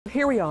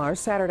Here we are.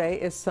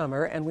 Saturday is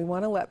summer, and we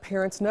want to let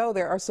parents know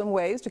there are some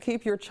ways to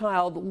keep your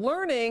child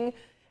learning,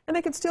 and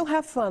they can still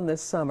have fun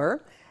this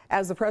summer.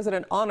 As the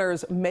president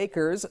honors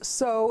makers,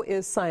 so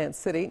is Science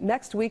City.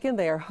 Next weekend,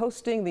 they are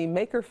hosting the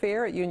Maker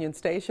Fair at Union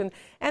Station.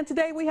 And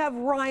today we have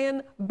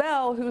Ryan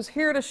Bell, who's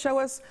here to show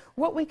us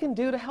what we can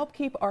do to help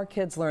keep our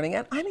kids learning.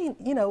 And I mean,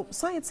 you know,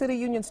 Science City,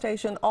 Union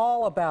Station,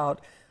 all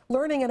about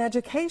learning and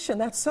education.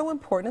 That's so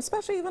important,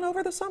 especially even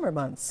over the summer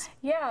months.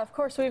 Yeah, of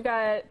course. We've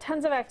got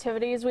tons of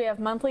activities. We have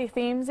monthly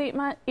themes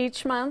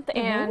each month,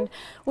 and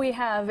we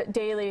have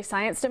daily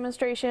science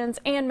demonstrations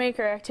and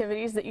maker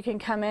activities that you can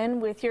come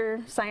in with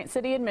your Science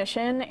City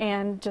admission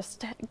and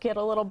just get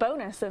a little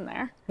bonus in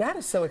there. That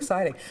is so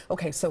exciting.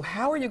 Okay, so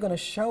how are you going to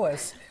show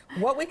us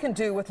what we can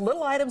do with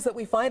little items that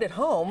we find at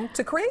home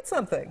to create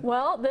something?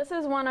 Well, this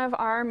is one of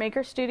our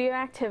Maker Studio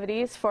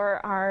activities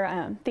for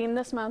our theme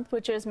this month,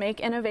 which is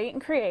Make, Innovate,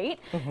 and Create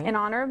in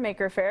honor of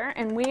Maker Fair.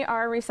 And we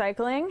are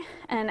recycling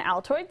an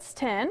Altoids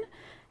tin,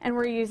 and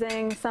we're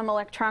using some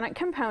electronic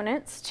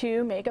components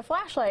to make a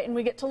flashlight. And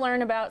we get to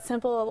learn about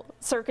simple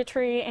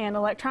circuitry and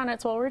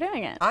electronics while we're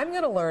doing it. I'm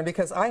going to learn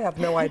because I have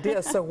no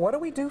idea. So what do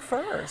we do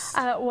first?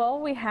 Well,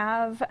 we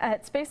have,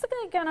 it's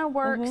basically going to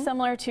work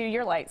similar to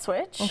your light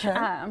switch.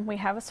 Okay. We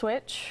have a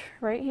switch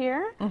right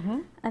here,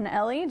 an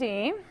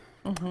LED,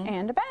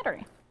 and a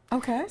battery.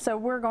 Okay. So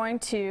we're going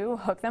to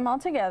hook them all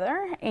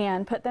together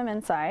and put them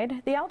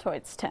inside the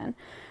Altoids tin.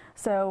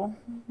 So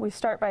we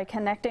start by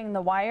connecting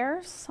the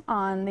wires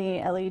on the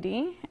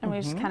LED, and we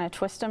just kind of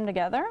twist them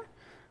together.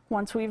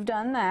 Once we've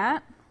done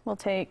that, we'll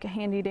take a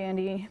handy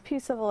dandy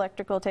piece of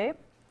electrical tape.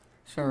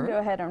 Sure. Go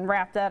ahead and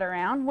wrap that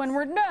around. When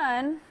we're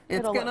done,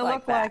 it'll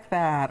look like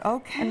that.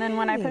 Okay. And then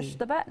when I push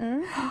the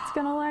button, it's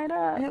going to light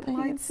up. It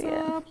lights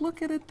up.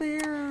 Look at it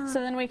there.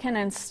 So then we can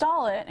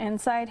install it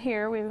inside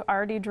here. We've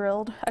already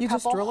drilled a couple holes. You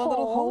just drill a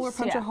little hole or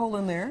punch a hole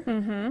in there?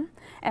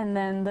 And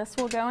then this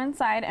will go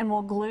inside, and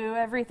we'll glue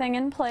everything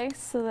in place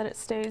so that it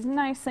stays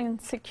nice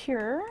and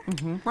secure.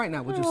 Right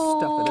now, we'll just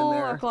stuff it in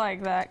there. Look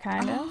like that,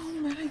 kind of. Oh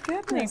my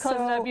goodness! And you close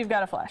it up, you've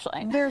got a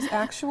flashlight. There's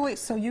actually,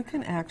 so you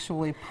can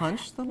actually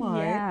punch the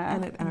light,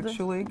 and it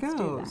actually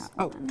goes.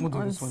 Oh, we'll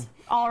do this one.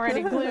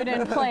 Already glued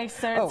in place,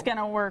 so it's going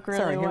to work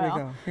really well. Here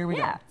we go. Here we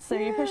go. So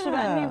you push the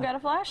button, you've got a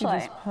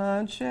flashlight. You just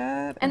punch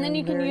it, and then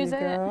you can use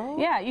it.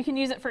 Yeah, you can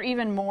use it for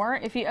even more.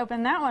 If you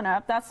open that one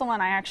up, that's the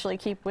one I actually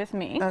keep with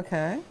me.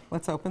 Okay,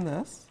 let's open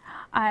this.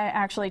 I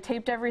actually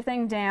taped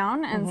everything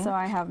down, and so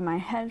I have my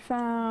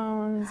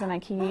headphones, and I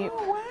keep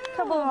a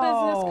couple of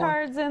business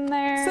cards in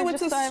there. So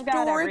it's a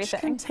storage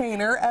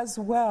container as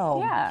well.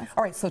 Yeah.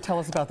 All right, so tell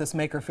us about this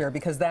Maker Fair,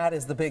 because that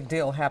is the big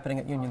deal happening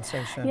at Union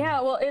Station.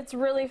 Yeah, well, it's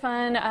really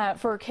fun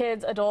for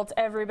kids, adults,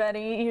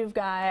 everybody. You've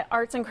got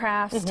arts and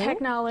crafts,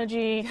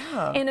 technology,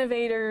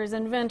 innovators,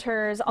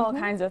 inventors, all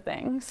kinds of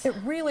things. It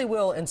really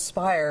will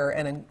inspire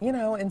and, you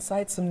know,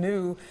 incite some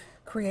new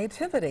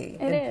creativity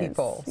in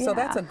people. So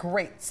that's a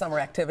great summer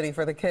activity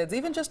for the kids,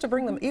 even just to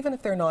bring them, even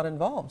if they're not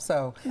involved.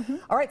 So,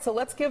 all right, so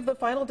let's give the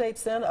final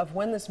dates then of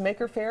when this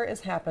Maker Fair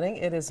is happening.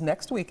 It is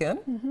next weekend,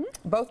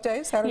 both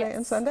days, Saturday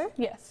and Sunday?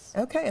 Yes.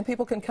 Okay, and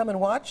people can come and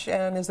watch,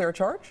 and is there a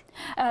charge?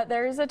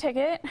 There is a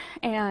ticket,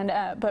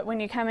 and but when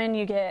you come in,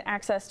 you get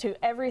access to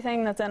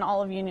everything that's in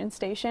all of Union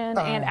Station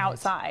and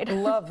outside.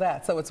 Love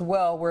that. So it's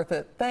well worth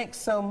it. Thanks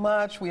so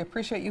much. We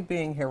appreciate you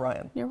being here,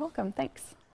 Ryan. You're welcome. Thanks.